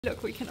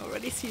Look, we can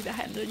already see the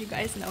handle. You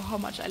guys know how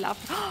much I love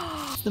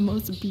it. It's the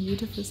most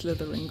beautiful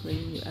slithering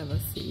green you ever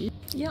see.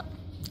 Yeah,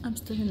 I'm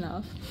still in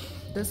love.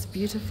 This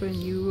beautiful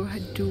new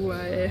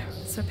dual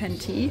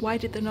Serpenti. Why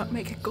did they not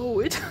make it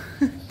gold?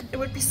 It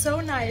would be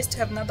so nice to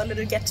have another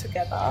little get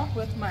together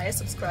with my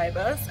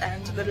subscribers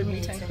and a little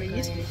meet and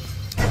greet.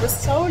 It was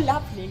so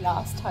lovely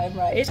last time,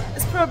 right?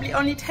 It's probably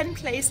only 10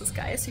 places,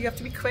 guys, so you have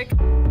to be quick.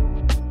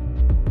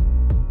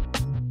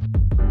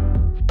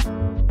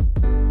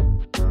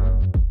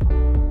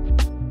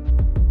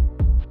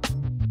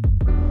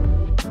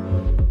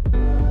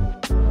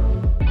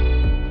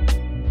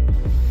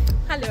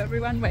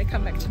 Everyone,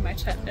 welcome back to my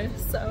channel.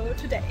 So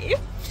today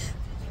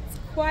it's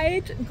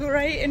quite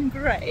grey in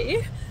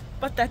grey,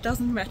 but that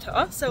doesn't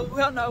matter. So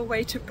we're on our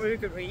way to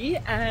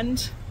Bvlgari,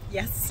 and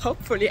yes,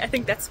 hopefully, I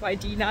think that's why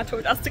Dina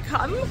told us to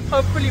come.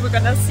 Hopefully we're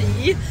gonna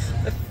see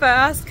the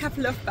first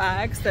couple of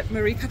bags that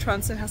Marika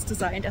Transo has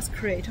designed as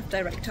creative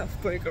director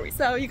of Bvlgari.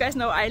 So you guys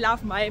know I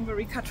love my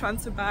Marika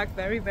Transo bag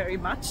very, very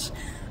much.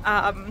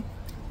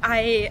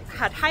 I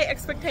had high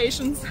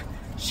expectations.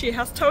 She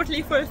has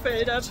totally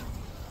fulfilled it.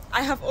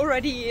 I have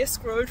already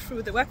scrolled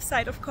through the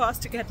website, of course,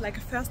 to get like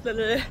a first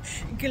little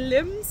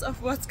glimpse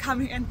of what's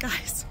coming, and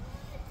guys,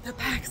 the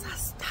bags are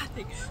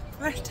stunning,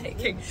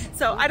 breathtaking.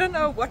 So I don't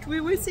know what we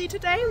will see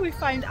today, we'll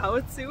find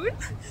out soon.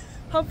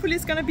 Hopefully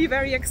it's gonna be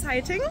very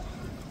exciting.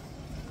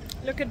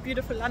 Look at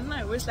beautiful London,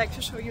 I always like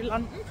to show you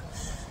London.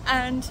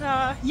 And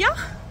yeah,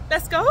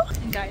 let's go.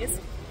 And guys,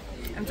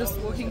 I'm just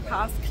walking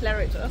past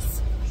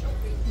Claridge's.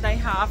 They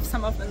have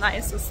some of the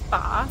nicest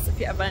bars if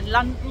you're ever in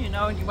London, you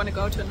know, and you want to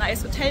go to a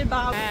nice hotel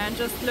bar. And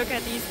just look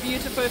at these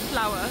beautiful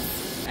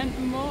flowers and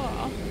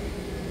more.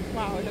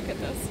 Wow, look at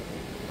this.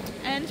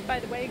 And by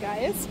the way,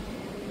 guys,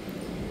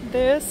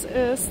 this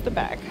is the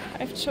bag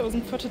I've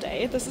chosen for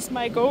today. This is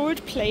my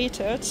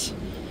gold-plated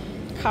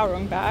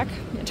Karung bag.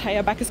 The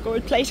entire bag is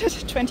gold-plated,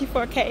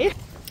 24K.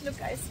 Look,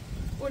 guys,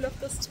 all of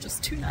this is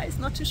just too nice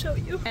not to show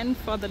you. And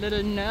for the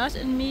little nerd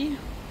in me,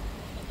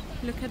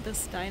 look at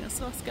this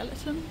dinosaur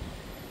skeleton.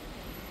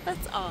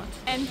 That's art.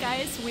 And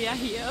guys, we are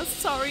here.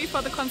 Sorry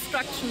for the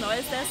construction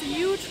noise. There's a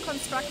huge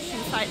construction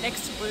site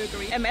next to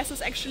Bvlgari. Hermes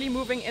is actually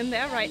moving in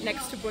there right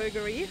next to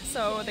Bvlgari,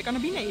 so they're gonna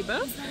be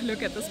neighbors.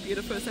 Look at this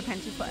beautiful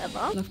Serpenti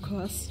Forever. And of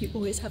course, you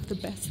always have the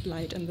best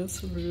light in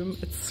this room.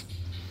 It's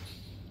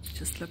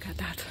just look at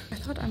that. I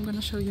thought I'm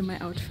gonna show you my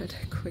outfit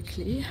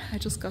quickly. I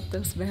just got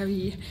this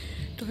very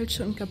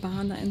Dolce &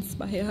 Gabbana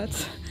inspired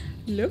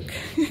look.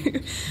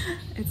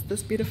 It's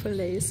this beautiful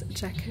lace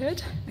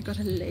jacket. I got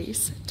a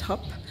lace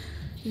top,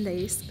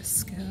 lace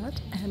skirt,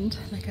 and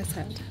like I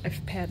said,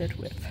 I've paired it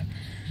with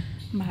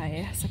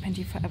my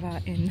Serpenti Forever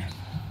in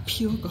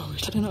pure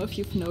gold. I don't know if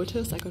you've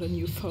noticed, I got a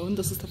new phone.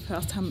 This is the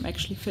first time I'm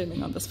actually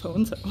filming on this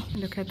phone, so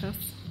look at this.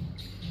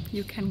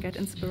 You can get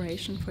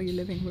inspiration for your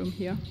living room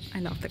here.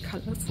 I love the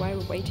colors. While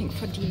we're waiting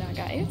for Dina,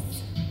 guys,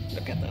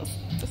 look at this.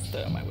 This is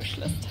still on my wish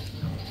list.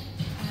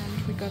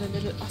 And we got a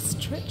little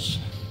ostrich.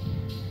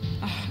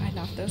 Oh, I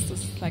love this.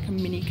 This is like a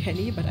mini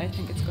Kelly, but I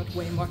think it's got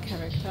way more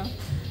character.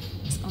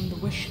 On the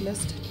wish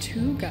list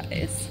too,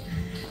 guys.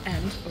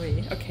 And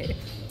wait, okay,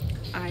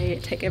 I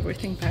take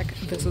everything back.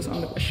 This is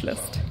on the wish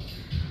list.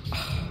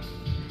 Oh,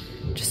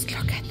 just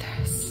look at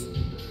this.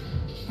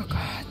 Oh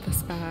god,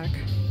 this bag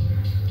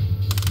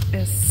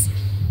is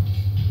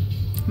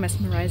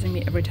mesmerizing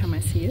me every time I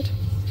see it.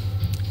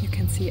 You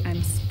can see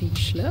I'm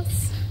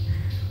speechless.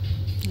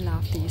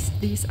 Love these.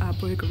 These are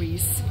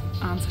Bvlgari's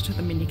answer to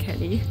the mini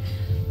Kelly.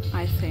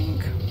 I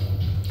think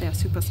they're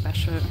super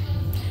special.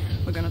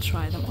 We're gonna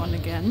try them on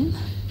again,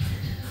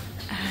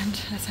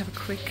 and let's have a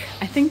quick.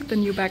 I think the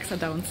new bags are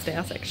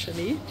downstairs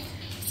actually,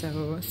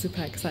 so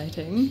super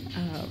exciting.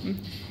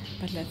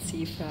 But let's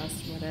see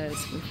first what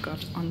else we've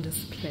got on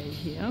display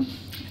here.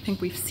 I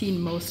think we've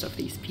seen most of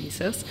these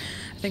pieces.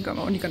 I think I'm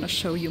only gonna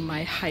show you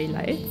my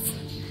highlights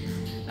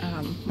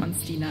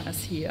once Dina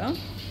is here.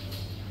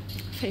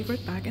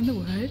 Favorite bag in the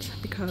world,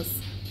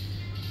 because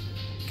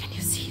can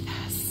you see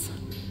this?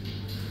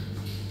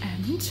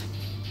 And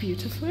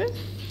beautiful.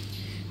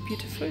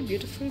 Beautiful,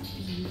 beautiful,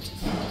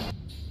 beautiful.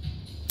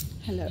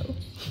 Hello.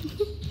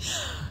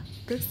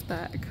 This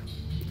bag.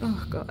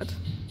 Oh god.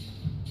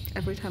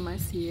 Every time I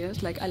see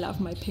it, like I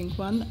love my pink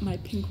one. My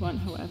pink one,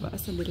 however,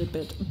 is a little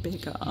bit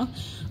bigger.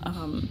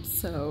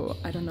 So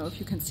I don't know if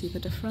you can see the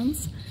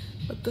difference,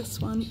 but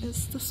this one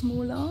is the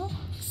smaller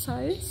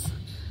size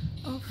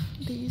of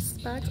these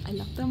bags. I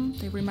love them.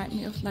 They remind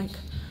me of like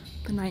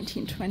the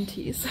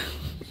 1920s.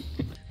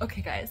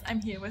 Okay guys,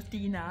 I'm here with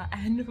Dina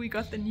and we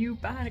got the new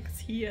bags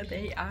here.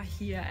 They are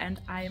here and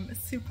I'm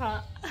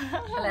super...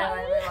 Hello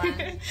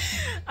everyone.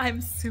 I'm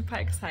super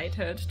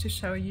excited to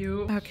show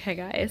you. Okay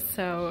guys,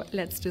 so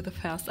let's do the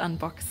first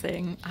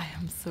unboxing. I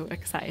am so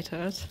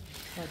excited.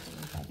 What do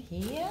we have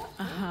here?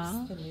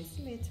 It's the Louis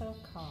Vuitton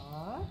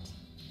card.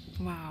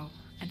 Wow,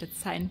 and it's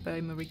signed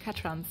by Marika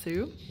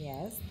Transo.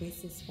 Yes,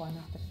 this is one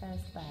of the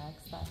first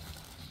bags that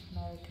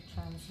Marika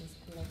Transo's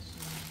collection.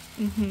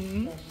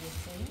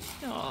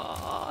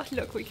 Oh,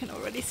 look, we can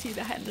already see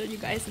the handle. You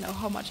guys know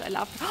how much I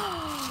love it.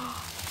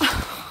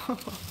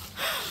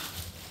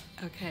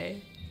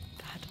 Okay,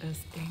 that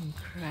is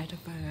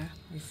incredible.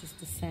 This is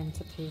the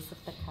centerpiece of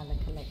the color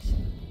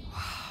collection.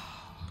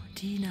 Wow,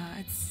 Dina,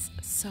 it's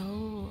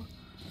so...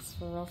 It's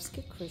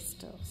Swarovski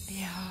crystals.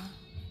 Yeah,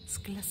 it's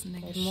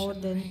glistening. There's more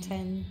than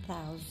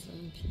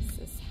 10,000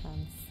 pieces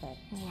hand set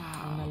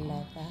on a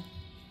leather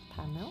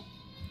panel.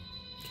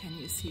 Can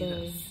you see Very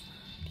this?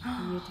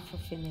 Beautiful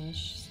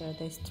finish. So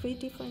there's 3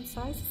 different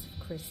sizes of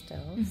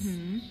crystals.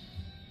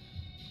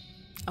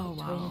 Oh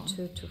wow.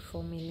 Between 2 to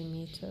 4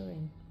 millimeter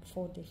in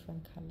 4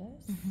 different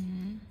colors.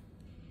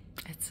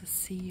 It's a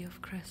sea of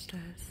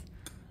crystals.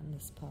 And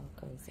the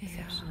sparkle is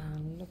exceptional.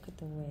 And look at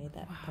the way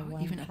that the Wow,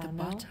 one even at the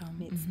panel bottom.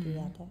 meets the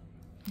other.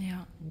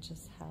 Yeah. And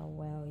just how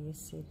well you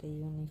see the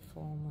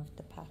uniform of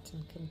the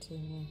pattern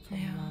continuing from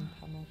one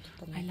panel to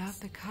the next. I love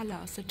the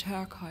colors, the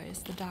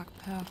turquoise, the dark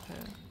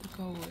purple, the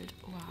gold.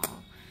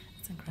 Wow,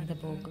 it's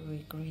incredible. And the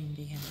Bvlgari green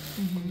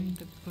behind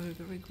The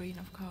Bvlgari green,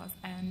 of course.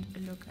 And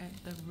look at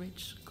the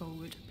rich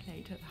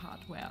gold-plated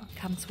hardware.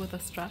 Comes with a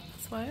strap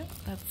as well.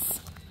 That's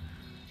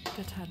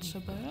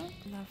detachable.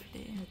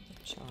 Lovely. with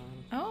the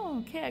charm. Oh,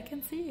 okay, I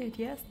can see it.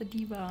 Yes, the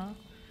diva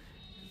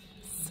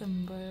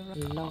symbol.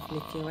 Lovely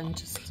feel, and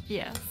just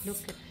look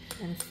at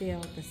and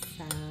feel the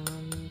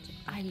sound.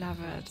 I love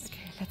it.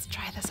 Okay, let's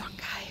try this on,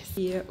 guys.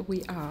 Here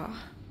we are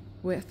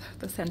with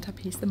the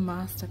centerpiece, the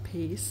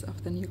masterpiece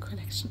of the new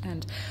collection,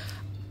 and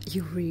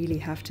you really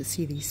have to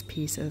see these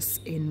pieces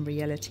in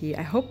reality.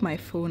 I hope my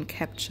phone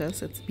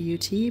captures its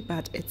beauty,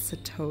 but it's a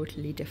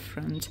totally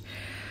different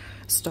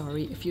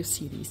story if you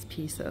see these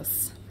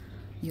pieces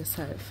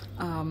yourself.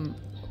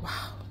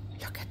 Wow,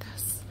 look at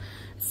this.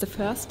 It's the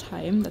first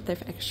time that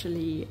they've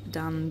actually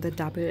done the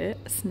double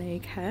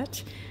snake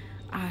head.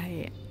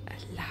 I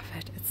love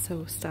it. It's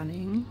so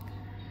stunning.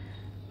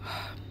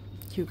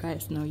 You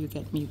guys know you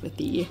get me with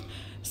the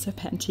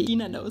Serpentine.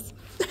 Dina knows.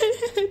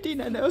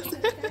 Dina knows.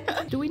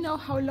 Do we know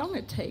how long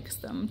it takes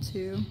them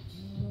to?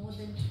 More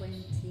than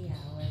 20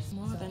 hours.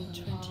 More than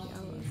 20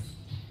 hours.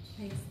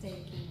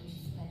 Painstaking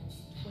spends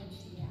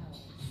 20 hours.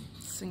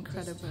 It's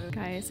incredible.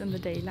 Guys, in the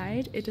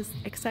daylight, it is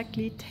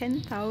exactly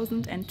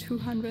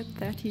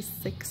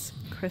 10,236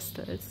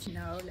 crystals.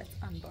 Now let's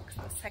unbox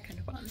the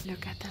second one.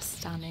 Look at the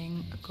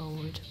stunning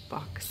gold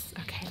box.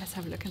 Okay, let's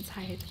have a look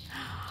inside.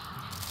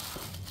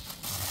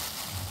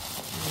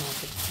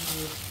 The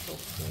beautiful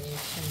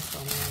creation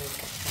from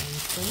America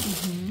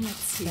Johnson. Let's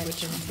see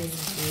which one is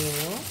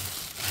DIOR.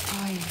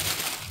 Oh,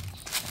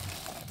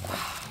 yeah.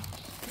 Wow,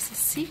 this is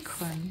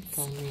sequins.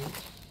 Stunning.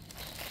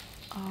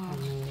 Oh,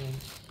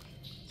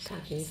 So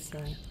these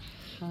are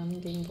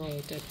hand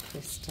embroidered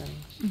crystals.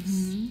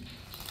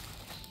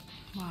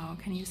 wow,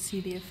 can you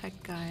see the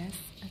effect, guys?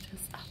 It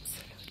is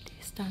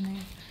absolutely stunning.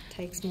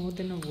 Takes more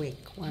than a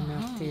week, one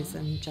of these,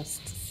 and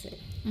just to sit.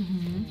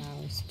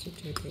 Allow us to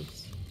do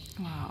this.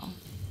 Wow.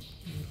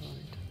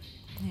 Embroidered.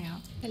 Yeah.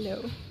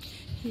 Hello.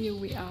 Here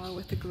we are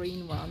with the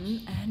green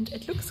one, and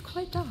it looks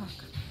quite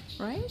dark,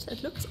 right?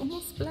 It looks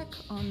almost black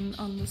on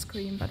the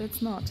screen, but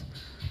it's not.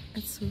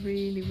 It's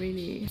really,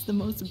 really, it's the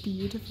most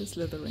beautiful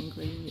slithering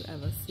green you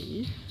ever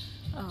see.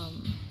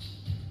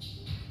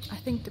 I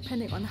think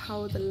depending on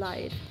how the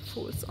light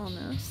falls on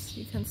us,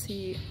 you can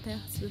see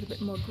there's a little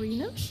bit more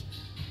greenish,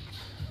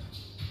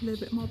 a little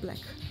bit more black.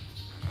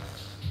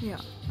 Yeah,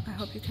 I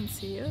hope you can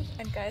see it.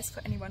 And guys,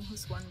 for anyone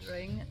who's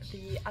wondering,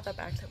 the other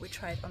bag that we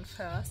tried on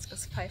first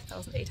is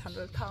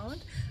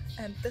 £5,800,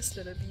 and this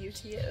little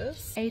beauty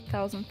is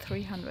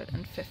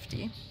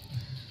 8,350.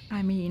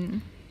 I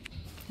mean,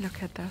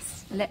 look at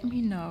this. Let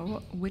me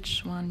know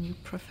which one you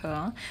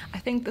prefer. I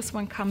think this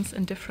one comes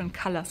in different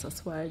colors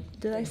as well.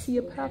 Did I see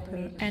a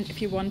purple? And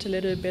if you want a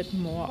little bit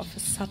more of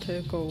a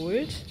subtle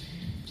gold,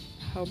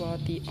 how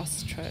about the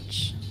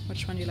ostrich?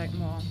 Which one do you like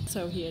more?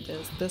 So here it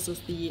is. This is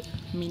the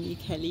Mini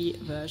Kelly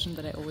version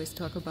that I always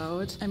talk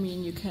about. I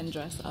mean, you can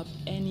dress up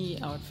any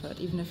outfit,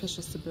 even if it's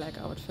just a black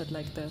outfit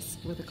like this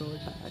with a gold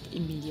bag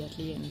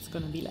immediately, and it's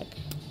gonna be like,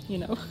 you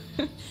know,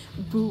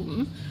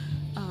 boom.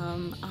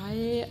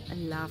 I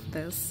love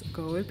this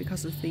gold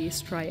because it's the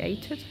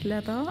striated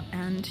leather,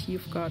 and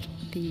you've got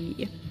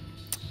the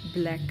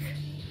black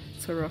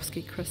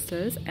Swarovski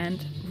crystals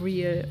and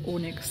real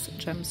onyx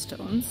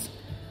gemstones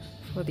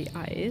for the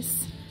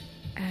eyes.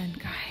 And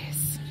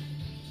guys,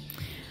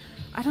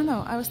 I don't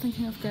know, I was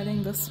thinking of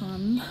getting this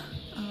one.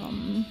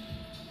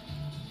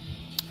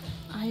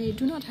 I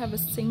do not have a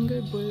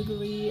single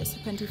Bvlgari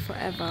Serpenti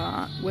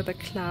Forever with a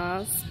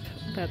clasp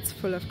that's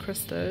full of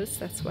crystals.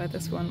 That's why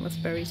this one was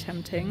very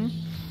tempting.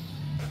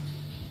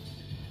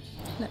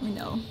 Let me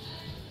know.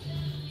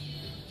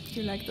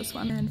 Do you like this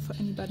one? And for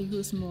anybody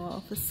who's more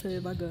of a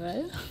silver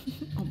girl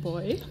or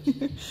boy.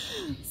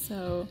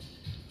 So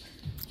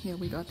here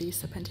we got the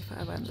Serpenti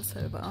Forever in the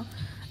silver.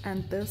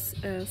 And this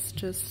is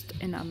just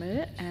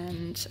enamel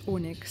and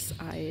onyx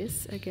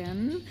eyes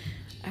again,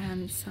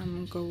 and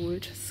some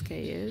gold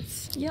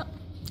scales. Yeah,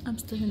 I'm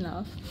still in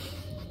love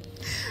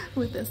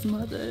with this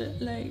model.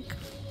 Like,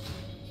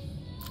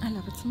 I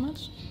love it so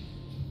much.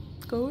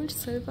 Gold,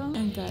 silver.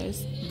 And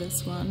guys,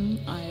 this one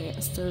I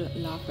still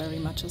love very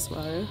much as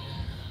well.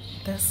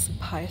 this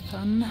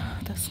python,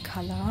 this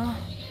color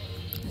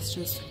is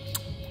just,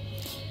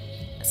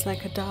 it's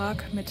like a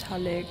dark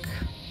metallic,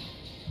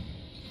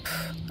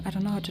 I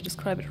don't know how to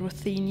describe it,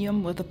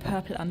 ruthenium with a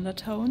purple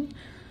undertone.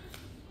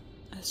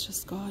 It's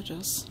just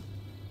gorgeous.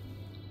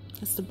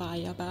 It's the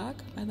BVLGARI bag,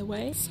 by the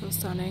way. So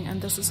stunning.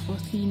 And this is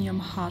ruthenium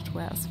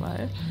hardware as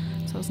well.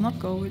 So it's not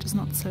gold, it's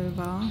not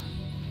silver.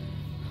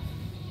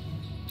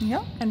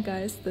 Yeah. And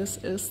guys, this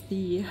is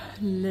the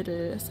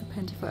little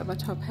Serpenti Forever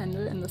top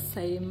handle in the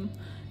same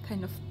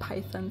kind of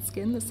python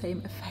skin, the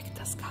same effect.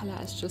 This color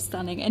is just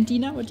stunning. And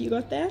Dina, what do you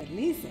got there? The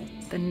lizard.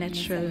 The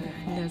natural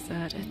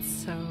lizard.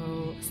 It's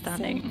so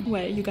stunning.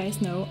 Well, you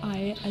guys know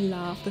I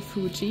love the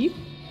Fuji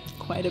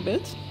quite a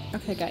bit.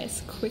 Okay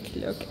guys, quick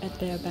look at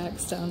their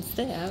bags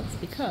downstairs,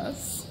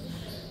 because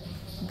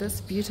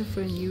this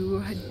beautiful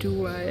new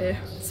dual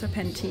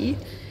Serpenti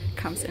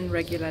comes in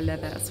regular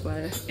leather as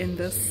well, in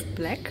this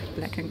black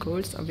and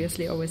gold is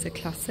obviously always a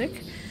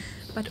classic,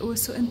 but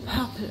also in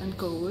purple and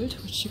gold,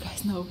 which you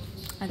guys know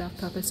I love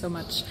purple so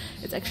much.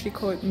 It's actually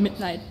called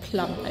Midnight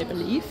Plum, I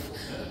believe.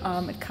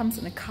 It comes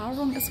in a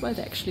Caron as well.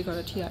 They actually got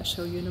it here, I'll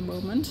show you in a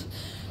moment.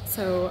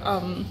 So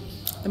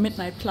the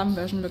Midnight Plum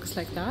version looks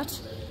like that.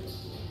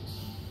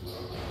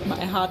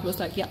 My heart was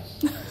like, yeah.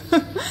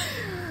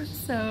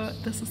 So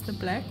this is the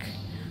black.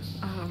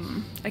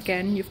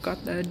 Again, you've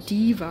got the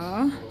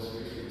Diva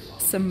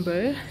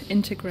symbol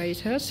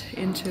integrated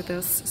into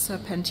this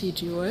Serpenti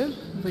jewel.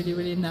 Really,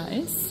 really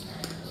nice.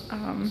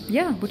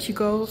 Yeah, would you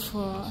go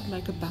for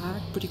like a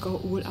bag? Would you go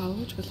all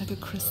out with like a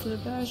crystal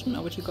version,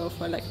 or would you go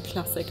for like a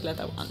classic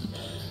leather one?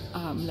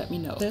 Let me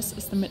know. This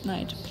is the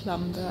Midnight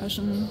Plum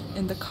version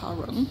in the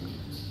Caron.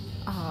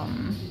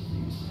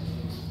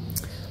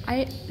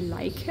 I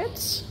like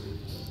it.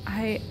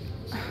 I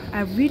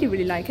really,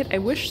 really like it. I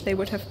wish they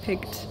would have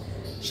picked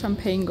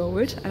champagne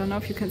gold. I don't know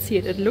if you can see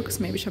it. It looks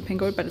maybe champagne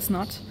gold, but it's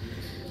not.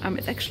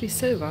 It's actually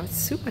silver. It's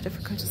super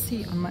difficult to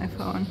see on my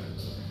phone.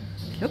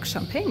 It looks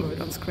champagne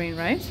gold on screen,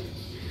 right?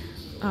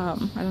 I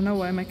don't know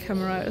why my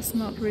camera is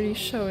not really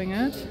showing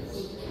it,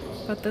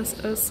 but this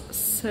is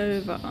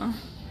silver.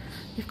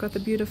 You've got the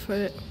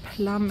beautiful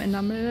plum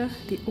enamel,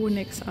 the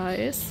onyx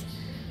eyes.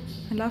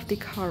 I love the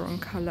Caron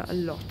color a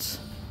lot.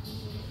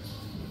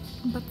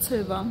 But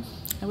silver,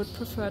 I would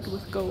prefer it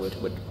with gold,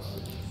 it would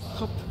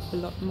pop a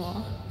lot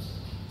more,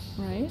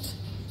 right?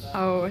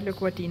 Oh,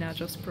 look what Dina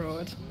just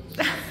brought.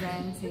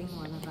 Presenting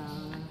one of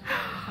our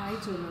high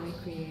jewelry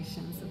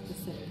creations of the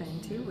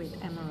Serpenti with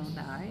emerald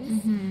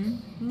eyes.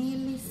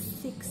 Nearly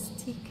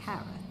 60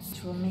 carats.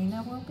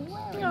 Romina will be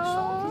wearing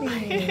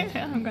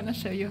shortly. I'm gonna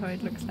show you how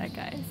it looks like,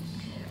 guys.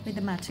 With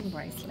the matching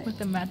bracelet. With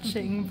the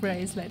matching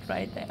bracelet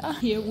right there.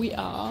 Here we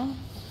are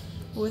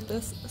with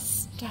this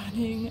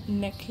stunning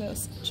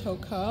necklace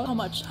choker. How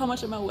much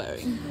am I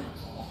wearing?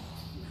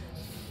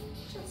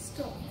 Just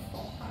over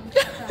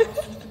 400,000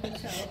 for the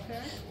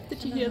choker.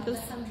 Did you hear this?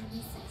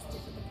 160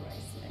 for the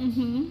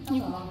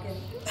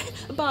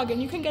bracelet. A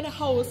bargain. You can get a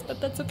house, but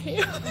that's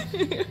okay.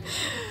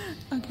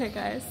 Okay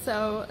guys,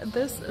 so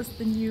this is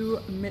the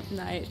new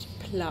Midnight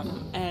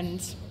Plum,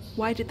 and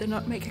why did they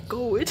not make it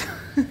gold?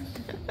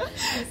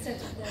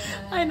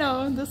 I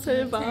know, the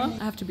silver.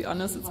 I have to be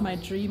honest, it's my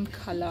dream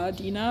color,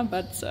 Dina,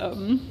 but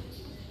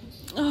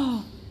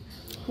oh,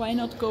 why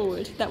not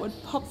gold? That would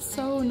pop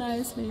so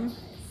nicely.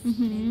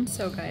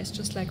 So guys,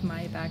 just like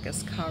my bag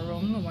is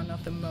Caron, one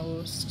of the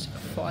most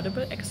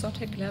affordable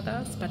exotic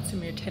leathers, but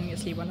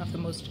simultaneously one of the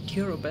most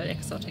durable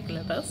exotic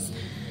leathers.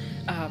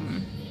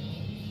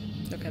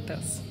 Look at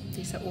this.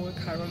 These are all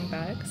Caron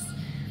bags.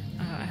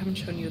 I haven't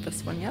shown you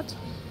this one yet.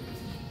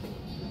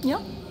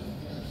 Yeah.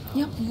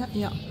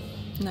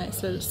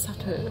 Nice little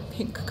subtle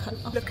pink color.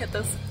 Look at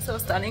this, so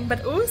stunning.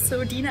 But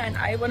also Dina and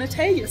I want to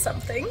tell you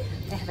something.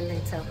 I have a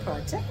little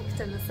project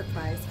and a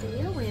surprise for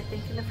you. We're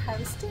thinking of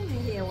hosting you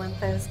here one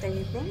Thursday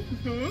evening.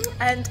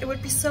 And it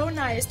would be so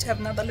nice to have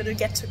another little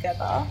get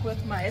together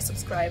with my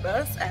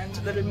subscribers and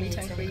a little meet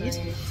and greet.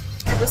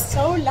 It was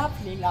so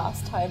lovely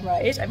last time,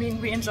 right? I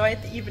mean, we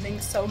enjoyed the evening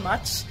so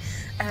much.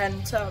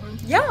 And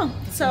yeah,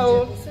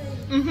 so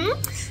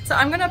so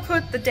I'm gonna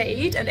put the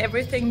date and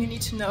everything you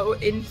need to know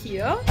in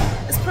here.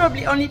 It's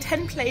probably only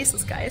 10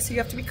 places, guys, so you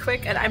have to be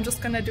quick, and I'm just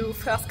gonna do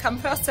first come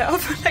first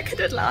serve like I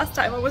did last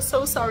time. I was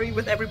so sorry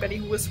with everybody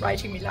who was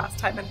writing me last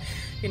time, and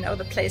you know,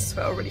 the places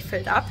were already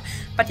filled up.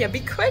 But yeah,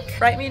 be quick,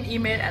 write me an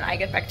email and I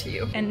get back to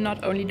you. And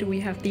not only do we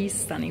have these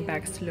stunning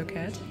bags to look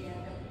at,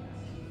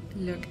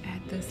 look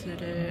at this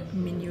little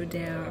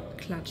Minudare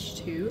clutch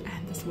too,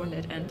 and this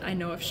wallet. And I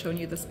know I've shown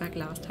you this bag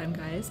last time,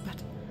 guys,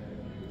 but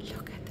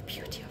look at the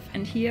beauty of it.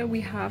 And here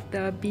we have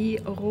the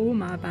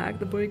Roma bag,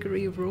 the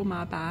Bvlgari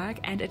Roma bag,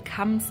 and it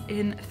comes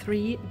in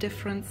 3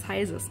 different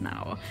sizes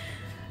now.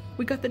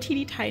 We got the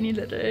teeny tiny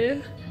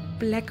little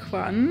black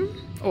one.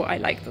 Oh, I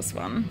like this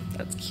one.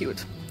 That's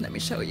cute. Let me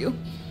show you.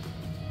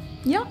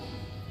 Yeah,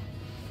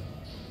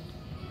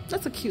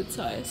 that's a cute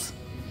size.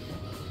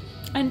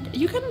 And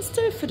you can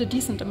still fit a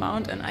decent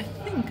amount, and I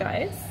think,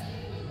 guys,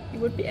 you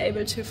would be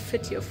able to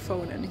fit your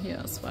phone in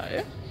here as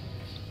well.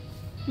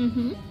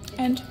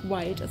 And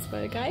white as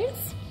well,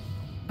 guys.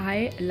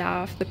 I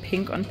love the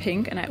pink on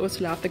pink, and I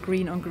also love the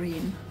green on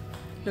green.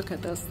 Look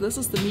at this. This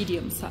is the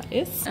medium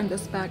size, and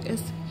this bag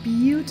is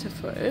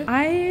beautiful.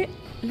 I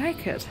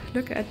like it.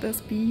 Look at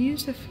this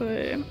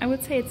beautiful, I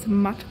would say it's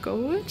matte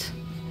gold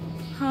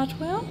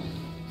hardware.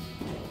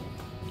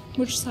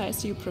 Which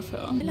size do you prefer?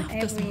 I love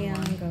this every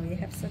angle you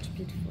have such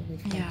beautiful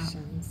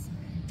reflections. Yeah.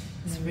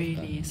 It's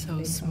really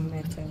so smooth.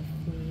 Metal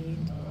feet.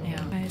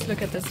 Yeah. Guys,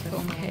 look at this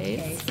phone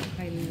case.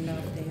 I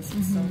love this.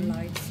 It's so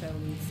light, so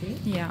easy.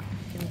 Yeah.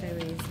 You can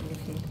very easily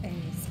fit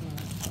any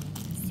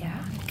smartphone.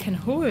 Yeah. It can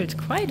hold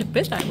quite a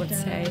bit, I would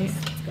say.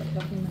 It's got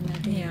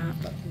documentation. Yeah.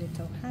 It's got a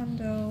little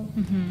handle.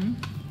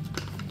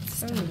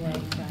 It's very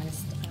well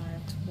priced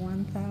at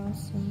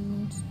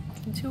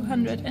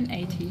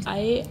 1,280.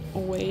 I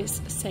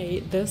always say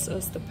this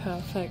is the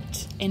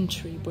perfect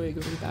entry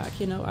Bvlgari bag.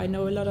 You know, I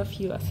know a lot of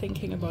you are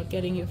thinking about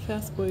getting your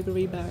first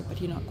Bvlgari bag, but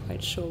you're not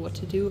quite sure what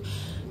to do.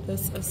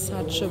 This is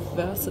such a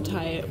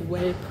versatile,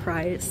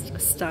 well-priced,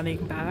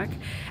 stunning bag,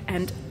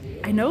 and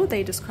I know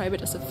they describe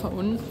it as a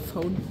phone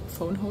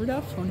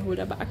holder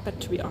bag,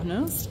 but to be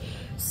honest,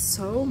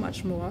 so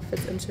much more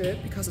fits into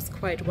it because it's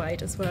quite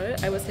wide as well.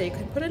 I would say you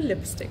can put a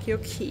lipstick, your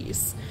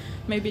keys,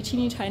 maybe a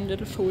teeny tiny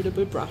little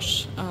foldable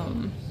brush.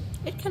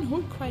 It can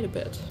hold quite a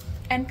bit.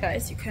 And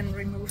guys, you can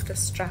remove the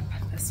strap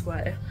as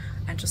well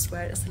and just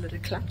wear it as a little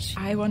clutch.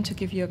 I want to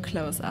give you a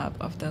close-up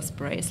of this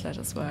bracelet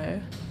as well,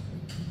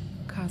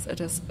 because it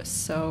is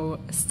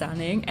so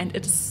stunning, and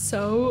it is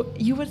so,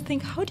 you would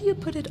think, how do you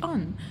put it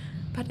on?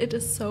 But it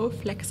is so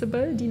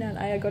flexible. Dina and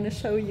I are going to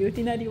show you.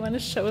 Dina, do you want to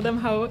show them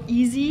how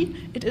easy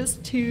it is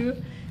to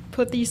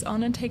put these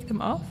on and take them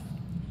off?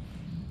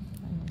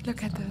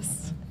 Look at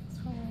this.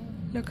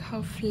 Look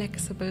how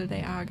flexible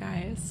they are,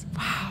 guys.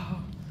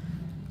 Wow.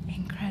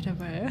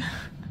 Incredible.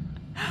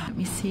 Let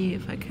me see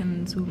if I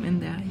can zoom in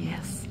there.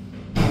 Yes.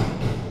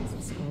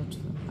 This is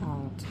art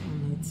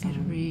on its own. It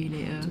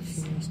really is. To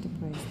finish the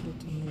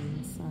bracelet on the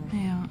inside.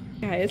 Yeah.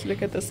 Guys,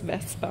 look at this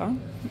Vespa.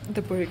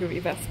 The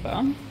Bvlgari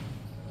Vespa.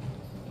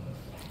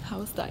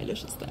 How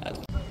stylish is that?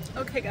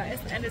 Okay guys,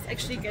 and it's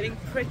actually getting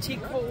pretty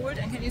cold,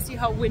 and can you see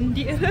how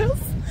windy it is?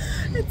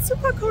 It's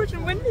super cold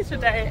and windy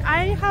today.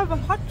 I have a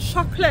hot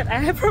chocolate.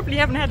 I probably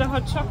haven't had a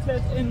hot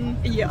chocolate in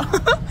a year.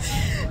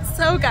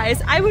 So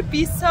guys, I would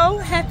be so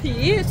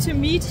happy to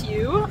meet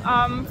you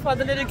for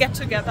the little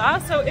get-together.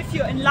 So if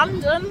you're in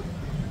London,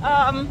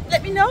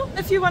 let me know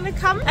if you want to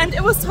come. And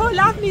it was so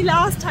lovely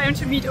last time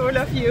to meet all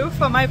of you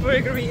for my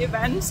Bvlgari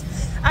event.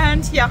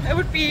 And yeah, it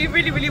would be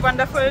really, really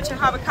wonderful to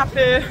have a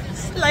couple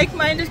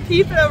like-minded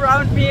people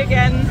around me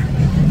again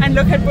and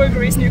look at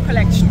Bvlgari's new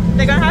collection.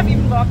 They're gonna have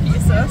even more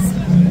pieces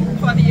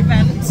for the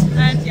event.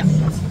 And yeah,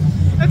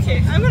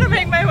 okay, I'm gonna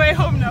make my way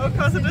home now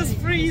because it is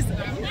freezing.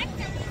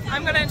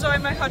 I'm gonna enjoy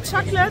my hot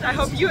chocolate. I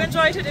hope you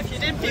enjoyed it. If you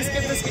did, please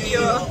give this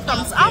video a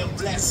thumbs up.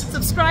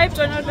 Subscribe,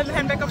 join our little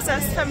handbag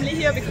obsessed family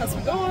here, because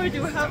we all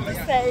do have the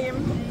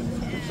same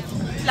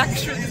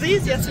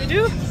luxuries. Yes, we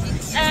do.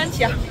 And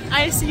yeah,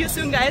 I see you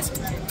soon, guys.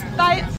 Bye.